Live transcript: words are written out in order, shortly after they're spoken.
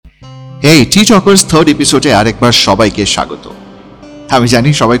এই টি টকার্স থার্ড এপিসোডে আরেকবার সবাইকে স্বাগত। আমি জানি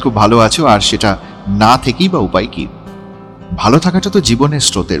সবাই খুব ভালো আছো, আর সেটা না থেকেই বা উপায় কি। ভালো থাকাটা তো জীবনের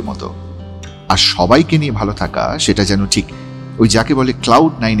স্রোতের মতো, আর সবাইকে নিয়ে ভালো থাকা সেটা যেন ঠিক ওই যাকে বলে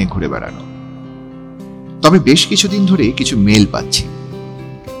ক্লাউড নাইনে ঘুরে বেড়ানো। তবে বেশ কিছুদিন ধরে কিছু মেল পাচ্ছি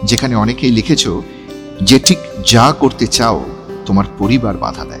যেখানে অনেকেই লিখেছ যে ঠিক যা করতে চাও তোমার পরিবার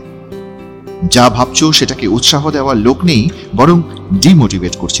বাধা দেয়, যা ভাবছো সেটাকে উৎসাহ দেওয়ার লোক নেই, বরং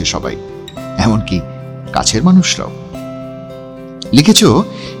ডিমোটিভেট করছে সবাই, এমনকি কাছের মানুষরাও। লিখেছ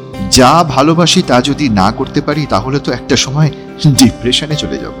যা ভালোবাসি তা যদি না করতে পারি তাহলে তো একটা সময় ডিপ্রেশনে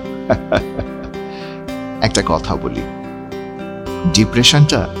চলে যাব। একটা কথা বলি,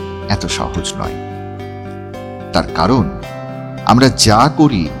 ডিপ্রেশনটা এত সহজ নয়। তার কারণ আমরা যা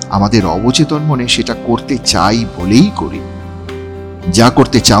করি আমাদের অবচেতন মনে সেটা করতে চাই বলেই করি। যা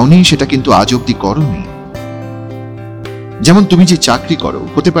করতে চাওনি সেটা কিন্তু আজ অব্দি করোনি। যেমন তুমি যে চাকরি করো,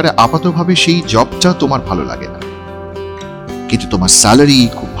 হতে পারে আপাতভাবে সেই জবটা তোমার ভালো লাগে না, কিন্তু তোমার স্যালারি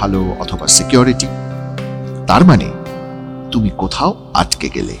খুব ভালো অথবা সিকিউরিটি। তার মানে তুমি কোথাও আটকে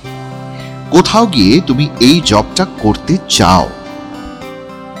গেলে, কোথাও গিয়ে তুমি এই জবটা করতে চাও।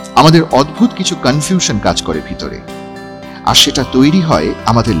 আমাদের অদ্ভুত কিছু কনফিউশন কাজ করে ভিতরে, আর সেটা তৈরি হয়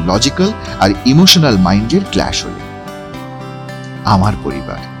আমাদের লজিক্যাল আর ইমোশনাল মাইন্ডের ক্ল্যাশ হলে। আমার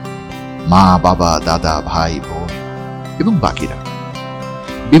পরিবার, মা বাবা দাদা ভাই বোন এবং বাকিরা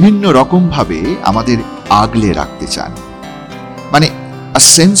বিভিন্ন রকম ভাবে আমাদের আগলে রাখতে চান, মানে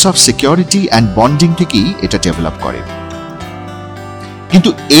sense of security and bonding থেকেই এটা ডেভেলপ করে। কিন্তু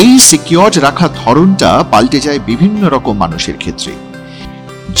এই সিকিউর রাখার ধরনটা পাল্টে যায় বিভিন্ন রকম মানুষের ক্ষেত্রে।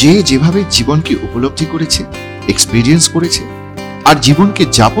 যে যেভাবে জীবনকে উপলব্ধি করেছে, এক্সপিরিয়েন্স করেছে আর জীবনকে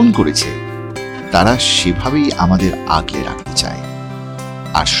যাপন করেছে, তারা সেভাবেই আমাদের আগলে রাখতে চায়।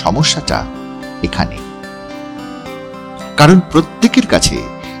 আর সমস্যাটা এখানে, কারণ প্রত্যেকের কাছে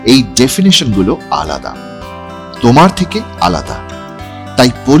এই ডেফিনেশনগুলো আলাদা, তোমার থেকে আলাদা।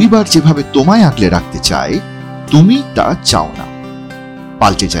 তাই পরিবার যেভাবে তোমায় আগলে রাখতে চায়, তুমি তা চাও না।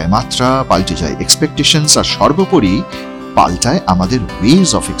 পাল্টে যায় মাত্রা, পাল্টে যায় এক্সপেকটেশনস, আর সর্বোপরি পাল্টায় আমাদের ওয়েজ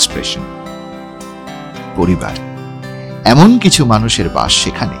অফ এক্সপ্রেশন। পরিবার এমন কিছু মানুষের বাস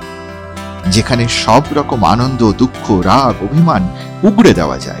সেখানে, যেখানে সব রকম আনন্দ, দুঃখ, রাগ, অভিমান উগড়ে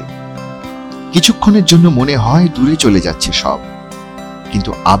দেওয়া যায়। কিছুক্ষণের জন্য মনে হয় দূরে চলে যাচ্ছে সব,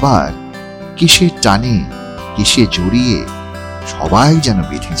 কিন্তু আবার কিসে টানে, কিসে জড়িয়ে সবাই যেন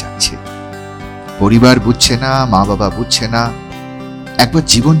বেঁধে যাচ্ছে। পরিবার বুঝছে না, মা বাবা বুঝছে না। একবার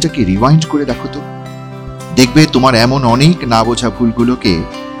জীবনটাকে রিওয়াইন্ড করে দেখো তো, দেখবে তোমার এমন অনেক না বোঝা ভুলগুলোকে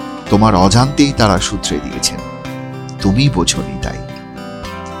তোমার অজান্তেই তারা শুধরে দিয়েছেন, তুমি বোঝনি।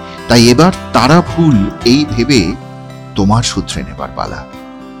 তাই এবার তারা ভুল এই ভেবে তোমার শুধরে নেবার পালা।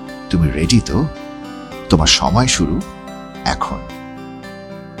 তুমি রেডি তো? তোমার সময় শুরু এখন।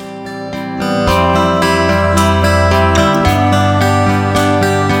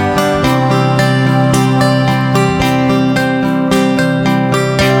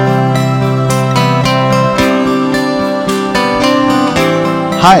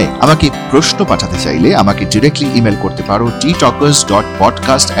 হাই, আমাকে প্রশ্ন পাঠাতে চাইলে আমাকে ডিরেক্টলি ইমেল করতে পারো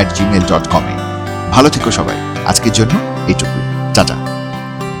ttalkers.podcast@gmail.com এ। ভালো থেকো সবাই, আজকের জন্য এইটুকুই, টাটা।